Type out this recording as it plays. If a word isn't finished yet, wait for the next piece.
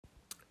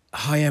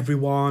Hi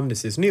everyone,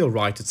 this is Neel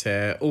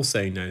Raithatha,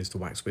 also known as the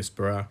Wax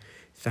Whisperer.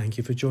 Thank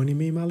you for joining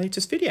me in my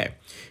latest video.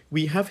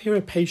 We have here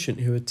a patient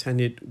who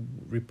attended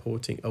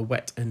reporting a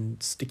wet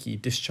and sticky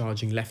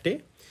discharging left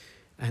ear.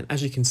 And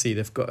as you can see,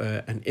 they've got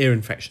an ear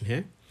infection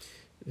here.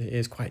 The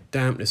ear's quite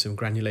damp, there's some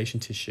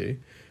granulation tissue.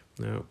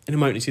 Now, in a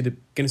moment, you're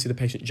going to see the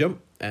patient jump.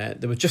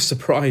 They were just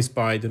surprised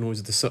by the noise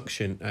of the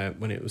suction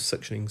when it was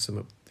suctioning some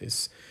of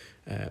this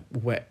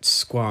wet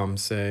squam,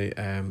 so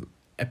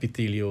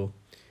epithelial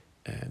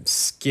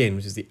skin,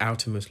 which is the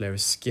outermost layer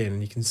of skin,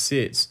 and you can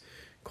see it's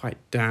quite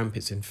damp,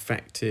 it's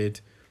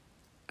infected,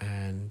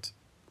 and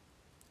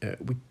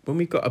when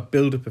we've got a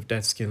buildup of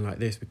dead skin like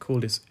this, we call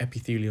this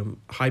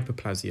epithelium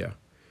hyperplasia.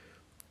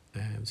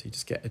 So you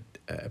just get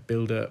a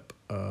buildup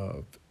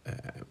of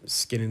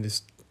skin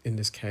in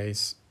this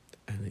case,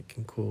 and it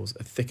can cause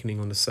a thickening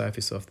on the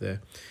surface of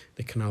the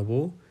canal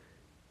wall.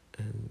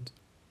 And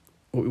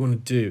what we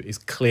want to do is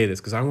clear this,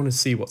 because I want to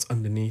see what's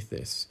underneath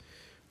this.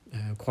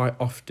 Quite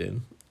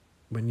often,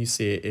 when you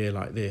see an ear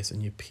like this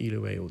and you peel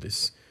away all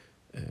this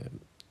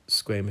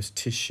squamous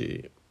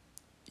tissue,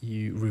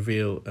 you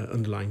reveal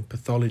underlying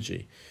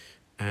pathology.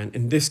 And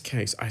in this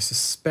case, I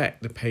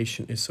suspect the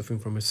patient is suffering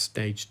from a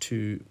stage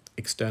 2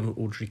 external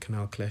auditory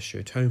canal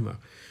cholesteotoma.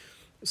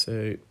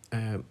 So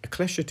a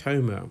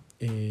cholesteotoma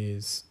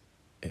is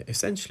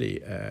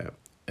essentially a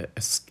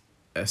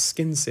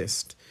skin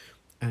cyst,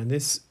 and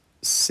this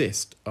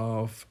cyst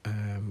of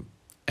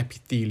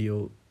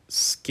epithelial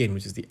skin,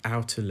 which is the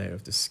outer layer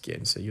of the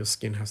skin. So your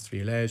skin has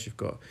 3 layers. You've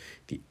got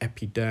the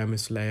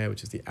epidermis layer,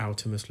 which is the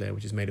outermost layer,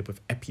 which is made up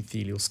of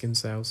epithelial skin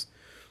cells.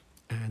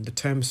 And the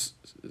term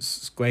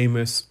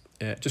squamous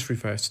just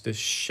refers to the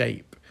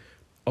shape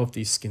of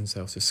these skin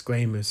cells. So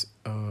squamous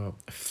are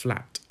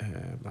flat,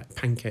 like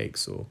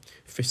pancakes or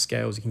fish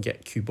scales. You can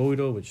get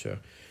cuboidal, which are,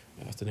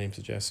 as the name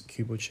suggests,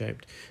 cuboid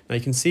shaped. Now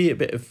you can see a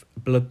bit of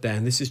blood there,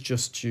 and this is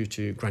just due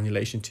to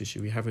granulation tissue.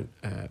 We haven't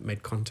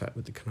made contact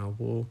with the canal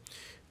wall,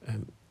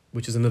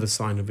 which is another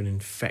sign of an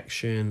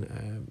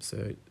infection.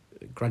 So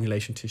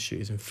granulation tissue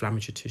is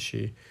inflammatory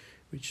tissue,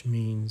 which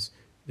means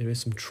there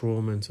is some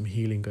trauma and some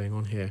healing going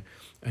on here.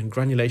 And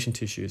granulation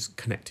tissue is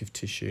connective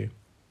tissue,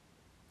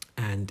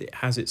 and it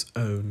has its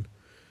own,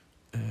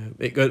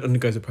 it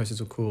undergoes a process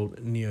called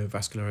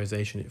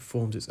neovascularization. It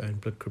forms its own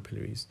blood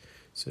capillaries.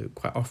 So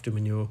quite often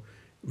when you're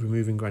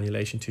removing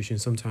granulation tissue,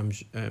 and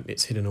sometimes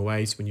it's hidden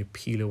away, so when you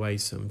peel away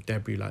some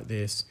debris like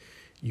this,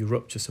 you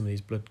rupture some of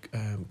these blood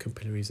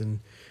capillaries,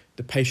 and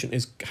the patient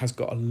has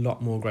got a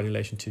lot more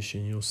granulation tissue,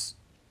 and you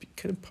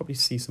can probably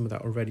see some of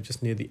that already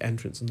just near the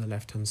entrance on the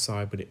left-hand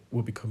side, but it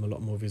will become a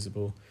lot more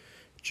visible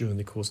during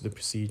the course of the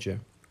procedure.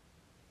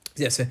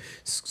 Yeah, so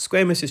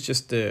squamous is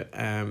just the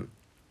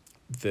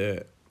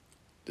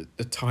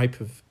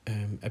type of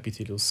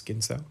epithelial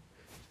skin cell.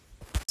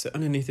 So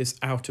underneath this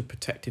outer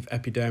protective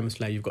epidermis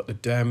layer, you've got the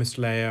dermis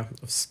layer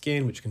of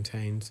skin, which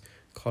contains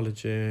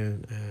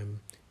collagen,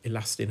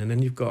 elastin, and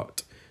then you've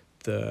got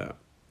the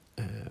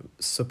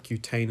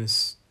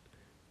subcutaneous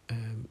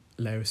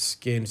layer of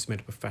skin. It's made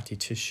up of fatty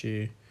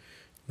tissue.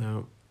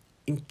 Now,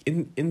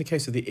 in the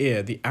case of the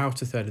ear, the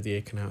outer third of the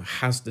ear canal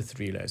has the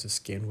 3 layers of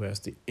skin, whereas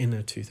the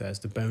inner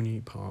 2/3, the bony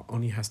part,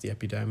 only has the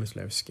epidermis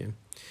layer of skin.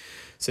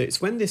 So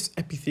it's when this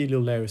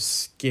epithelial layer of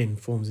skin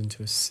forms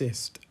into a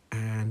cyst,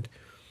 and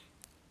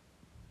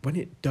when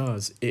it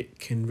does, it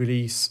can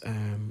release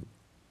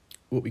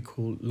what we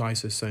call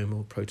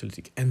lysosomal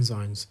proteolytic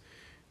enzymes,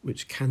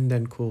 which can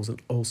then cause an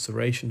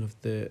ulceration of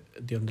the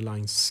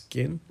underlying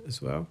skin as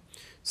well.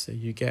 So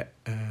you get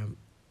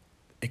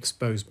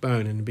exposed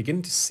bone, and you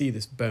begin to see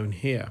this bone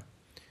here.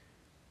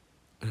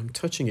 And I'm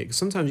touching it, because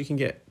sometimes you can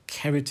get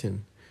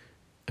keratin,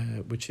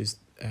 which is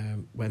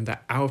when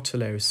that outer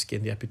layer of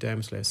skin, the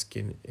epidermis layer of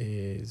skin,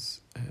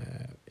 is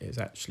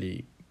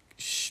actually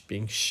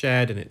being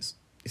shed, and it's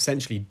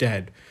essentially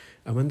dead.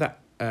 And when that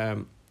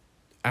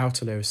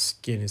outer layer of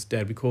skin is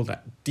dead, we call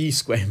that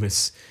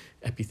desquamous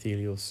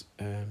epithelial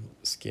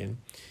skin.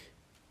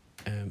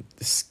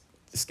 The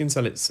skin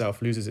cell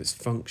itself loses its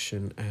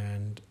function,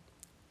 and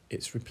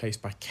it's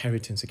replaced by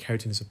keratin. So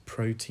keratin is a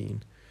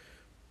protein,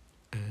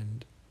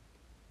 and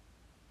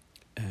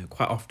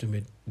quite often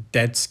with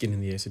dead skin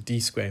in the ear, so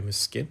desquamous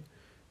skin,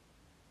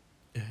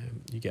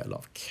 you get a lot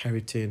of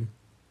keratin,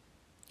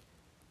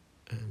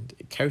 and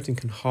keratin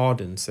can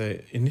harden. So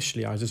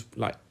initially I was just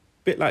like,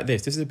 bit like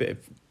this. This is a bit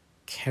of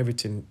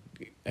keratin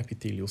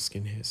epithelial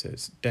skin here. So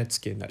it's dead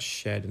skin that's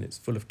shed, and it's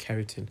full of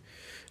keratin,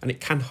 and it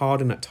can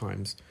harden at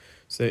times.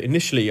 So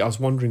initially I was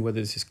wondering whether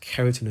this is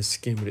keratinous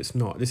skin, but it's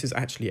not. This is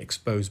actually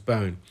exposed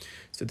bone.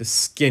 So the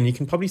skin, you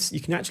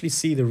can actually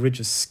see the ridge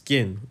of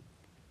skin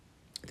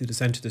through the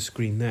center of the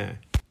screen there.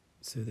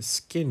 So the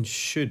skin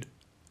should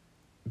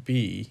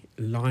be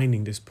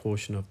lining this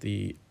portion of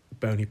the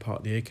bony part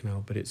of the ear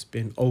canal, but it's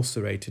been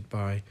ulcerated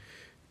by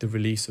the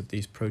release of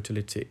these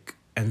proteolytic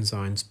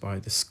enzymes by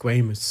the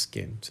squamous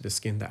skin, so the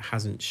skin that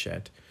hasn't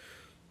shed,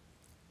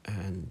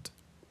 and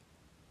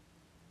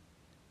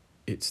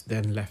it's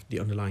then left the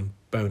underlying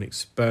bone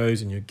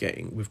exposed,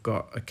 and we've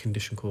got a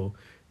condition called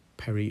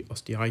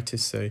periosteitis.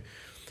 So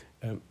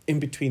in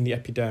between the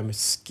epidermis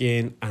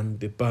skin and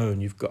the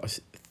bone, you've got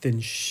a thin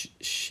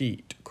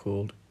sheet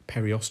called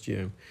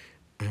periosteum,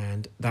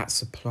 and that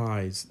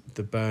supplies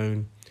the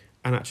bone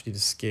and actually the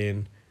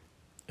skin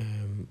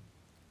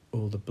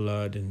all the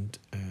blood and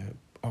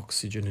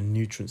oxygen and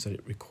nutrients that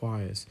it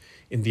requires.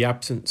 In the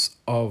absence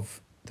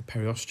of the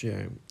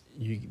periosteum,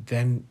 you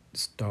then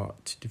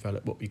start to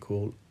develop what we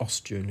call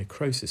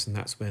osteonecrosis, and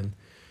that's when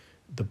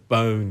the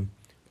bone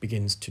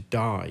begins to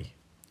die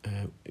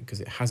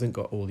because it hasn't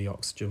got all the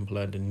oxygen,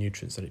 blood and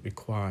nutrients that it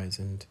requires,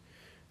 and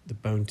the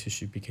bone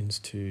tissue begins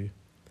to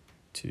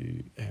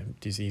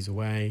disease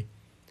away.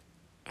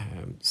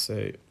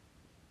 So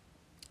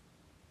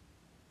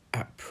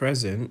at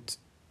present,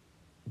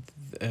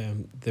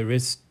 there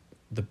is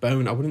the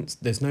bone,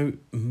 there's no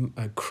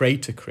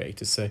crater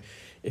created. So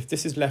if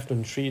this is left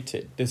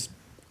untreated, this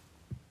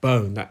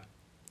bone that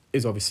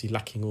is obviously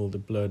lacking all the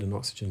blood and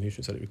oxygen and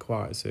nutrients that it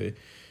requires, so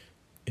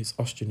it's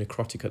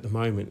osteonecrotic at the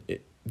moment,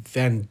 it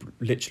then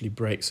literally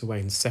breaks away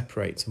and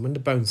separates. And when the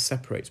bone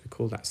separates, we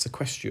call that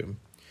sequestrium.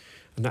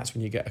 And that's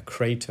when you get a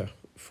crater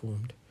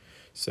formed.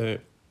 So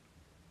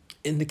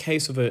in the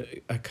case of a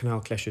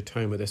canal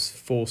cholesteotoma, there's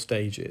 4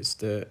 stages.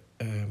 The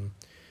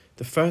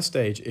first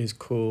stage is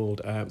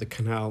called the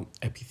canal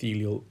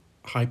epithelial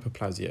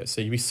hyperplasia.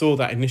 So we saw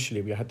that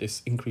initially we had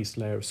this increased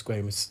layer of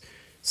squamous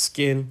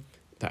skin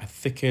that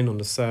thickened on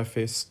the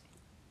surface.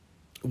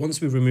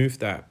 Once we remove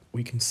that,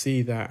 we can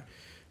see that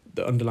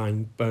the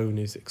underlying bone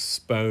is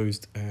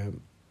exposed and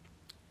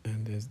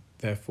there's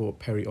therefore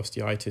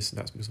periosteoitis, and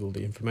that's because of all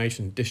the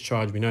inflammation.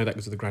 Discharge, we know that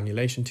because of the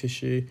granulation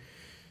tissue.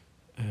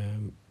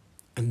 And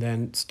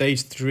then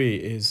stage 3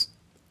 is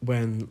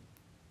when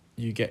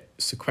you get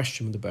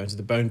sequestration of the bones.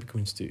 The bone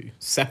begins to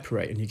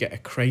separate and you get a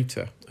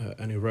crater,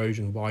 an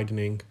erosion,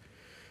 widening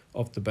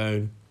of the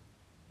bone.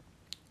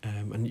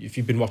 And if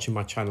you've been watching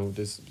my channel,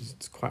 there's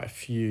quite a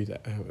few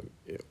that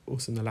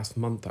also in the last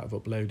month that I've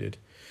uploaded.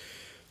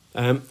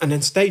 And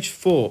then stage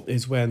 4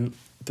 is when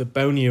the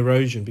bony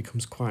erosion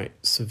becomes quite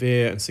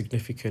severe and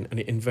significant, and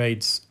it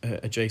invades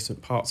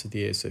adjacent parts of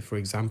the ear. So for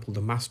example,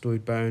 the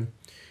mastoid bone,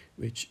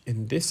 which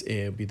in this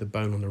ear would be the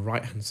bone on the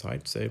right hand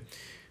side. So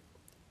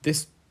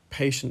this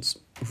patient's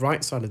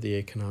right side of the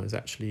ear canal is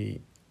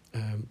actually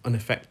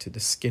unaffected. The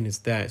skin is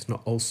there, it's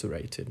not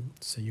ulcerated,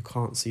 so you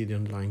can't see the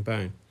underlying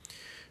bone.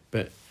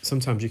 But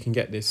sometimes you can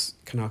get this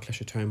canal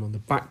cholesteotoma on the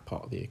back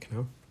part of the ear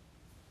canal.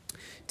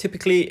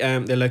 Typically,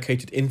 they're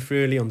located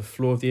inferiorly on the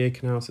floor of the ear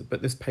canal,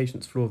 but this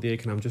patient's floor of the ear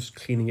canal, I'm just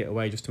cleaning it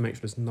away just to make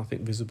sure there's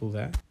nothing visible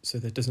there. So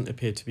there doesn't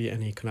appear to be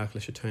any canal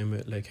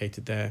cholesteotoma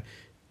located there.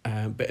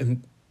 But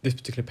in this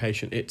particular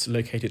patient, it's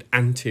located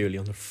anteriorly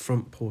on the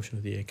front portion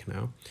of the ear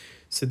canal.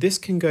 So this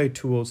can go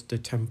towards the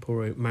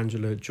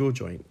temporomandibular jaw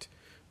joint.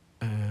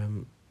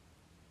 And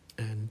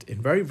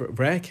in very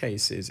rare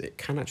cases, it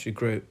can actually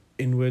grow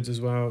inwards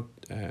as well,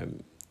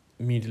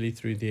 medially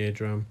through the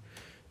eardrum.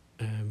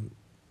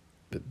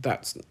 But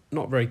that's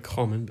not very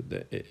common,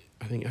 but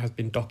I think it has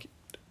been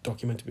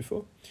documented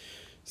before.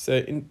 So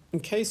in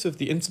case of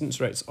the incidence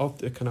rates of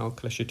the canal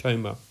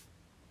cholesteotoma,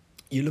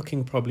 you're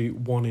looking probably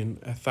 1 in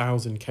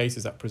 1,000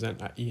 cases that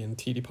present at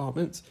ENT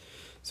departments.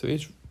 So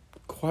it's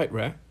quite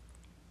rare.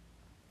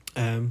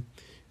 And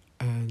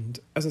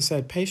as I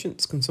said,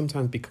 patients can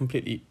sometimes be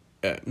completely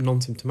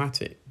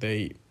non-symptomatic.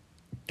 They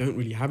don't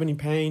really have any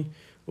pain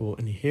or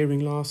any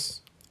hearing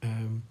loss.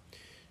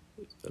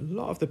 A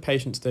lot of the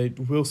patients, they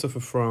will suffer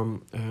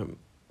from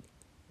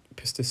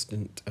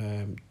persistent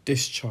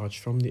discharge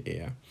from the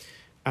ear,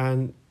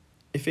 and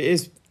if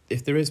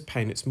there is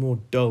pain, it's more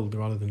dull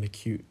rather than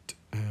acute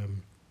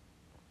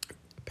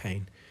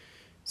pain.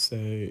 So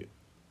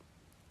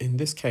in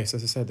this case,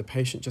 as I said, the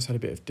patient just had a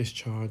bit of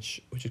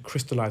discharge which had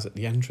crystallized at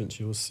the entrance.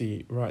 You will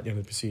see right at the end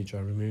of the procedure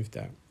I removed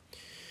that.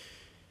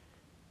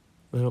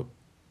 Now,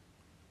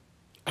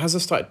 as I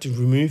started to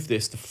remove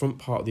this, the front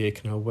part of the ear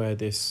canal where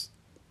this,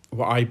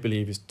 what I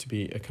believe is to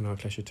be a canal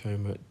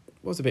cholesteotoma,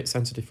 was a bit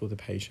sensitive for the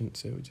patient,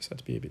 so we just had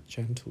to be a bit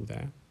gentle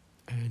there.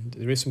 And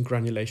there is some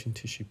granulation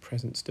tissue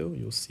present still,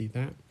 you'll see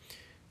that.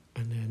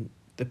 And then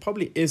there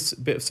probably is a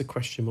bit of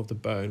sequestration of the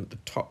bone at the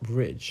top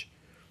ridge,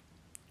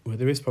 where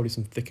there is probably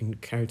some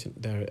thickened keratin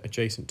there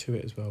adjacent to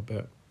it as well,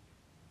 but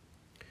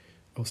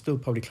I'll still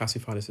probably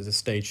classify this as a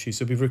stage 2.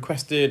 So we've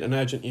requested an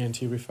urgent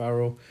ENT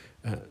referral.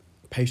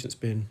 Patient's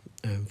been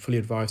fully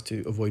advised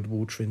to avoid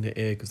water in the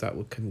ear because that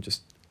can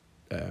just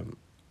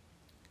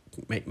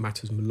make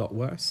matters a lot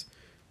worse.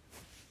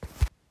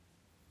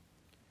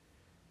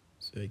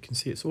 So you can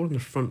see it's all in the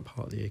front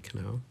part of the ear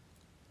canal.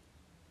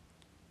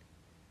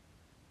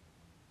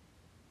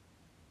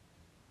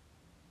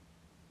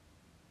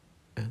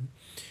 And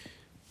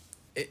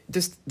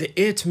the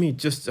ear to me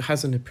just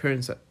has an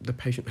appearance that the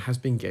patient has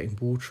been getting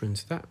water in,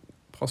 so that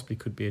possibly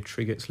could be a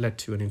trigger. It's led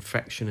to an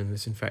infection, and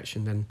this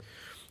infection then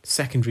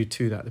secondary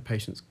to that, the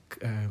patient's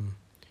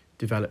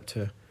developed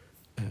a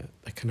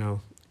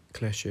canal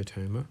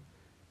cholesteotoma.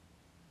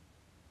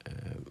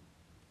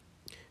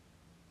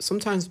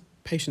 Sometimes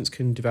patients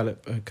can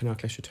develop a canal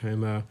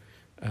cholesteotoma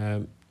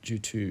due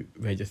to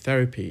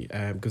radiotherapy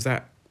because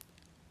that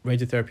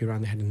radiotherapy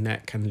around the head and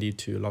neck can lead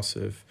to a loss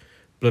of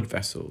blood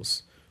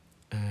vessels,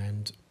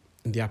 and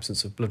in the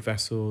absence of blood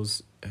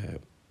vessels,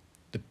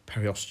 the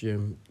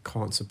periosteum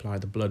can't supply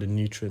the blood and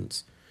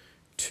nutrients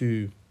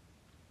to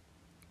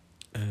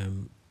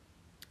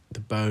the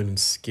bone and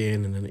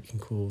skin, and then it can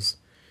cause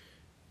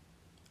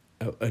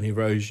an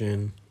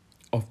erosion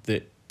of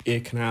the ear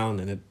canal, and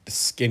then the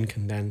skin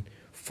can then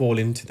fall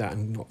into that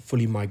and not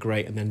fully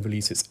migrate and then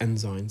release its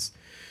enzymes.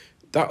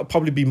 That will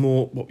probably be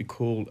more what we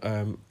call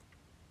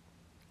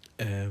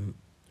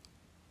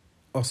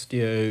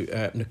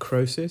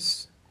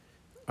osteonecrosis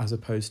as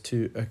opposed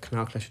to a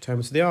canal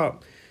cholesteotoma. So they are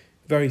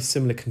very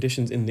similar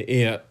conditions in the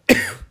ear,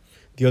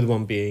 the other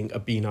one being a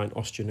benign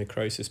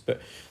osteonecrosis,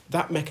 but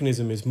that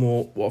mechanism is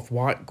more of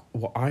what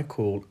I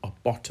call a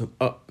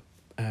bottom-up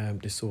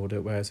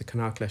disorder, whereas a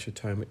canal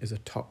cholesteotoma is a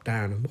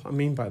top-down. And what I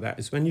mean by that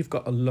is when you've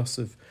got a loss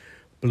of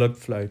blood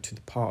flow to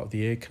the part of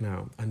the ear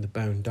canal and the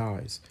bone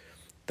dies,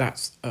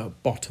 that's a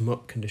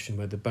bottom-up condition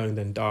where the bone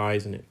then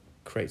dies and it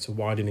creates a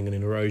widening and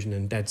an erosion,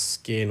 and dead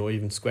skin or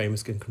even squamous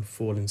skin can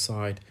fall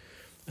inside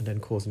and then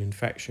cause an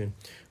infection.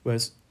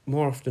 Whereas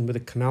more often with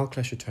a canal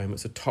cholesteotoma,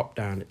 it's a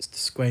top-down, it's the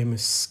squamous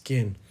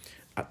skin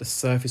at the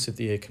surface of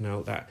the ear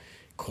canal that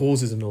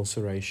causes an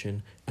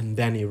ulceration and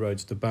then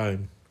erodes the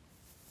bone.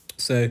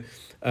 So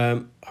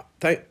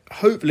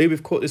hopefully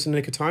we've caught this in the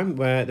nick of time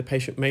where the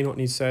patient may not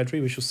need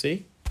surgery, we shall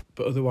see.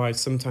 But otherwise,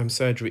 sometimes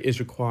surgery is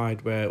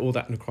required where all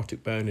that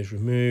necrotic bone is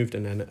removed,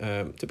 and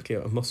then typically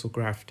a muscle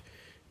graft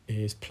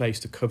is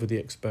placed to cover the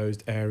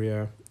exposed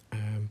area.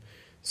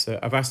 So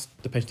I've asked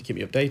the patient to keep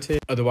me updated.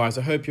 Otherwise,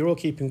 I hope you're all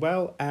keeping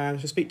well, and I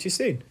shall speak to you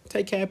soon.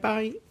 Take care,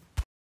 bye.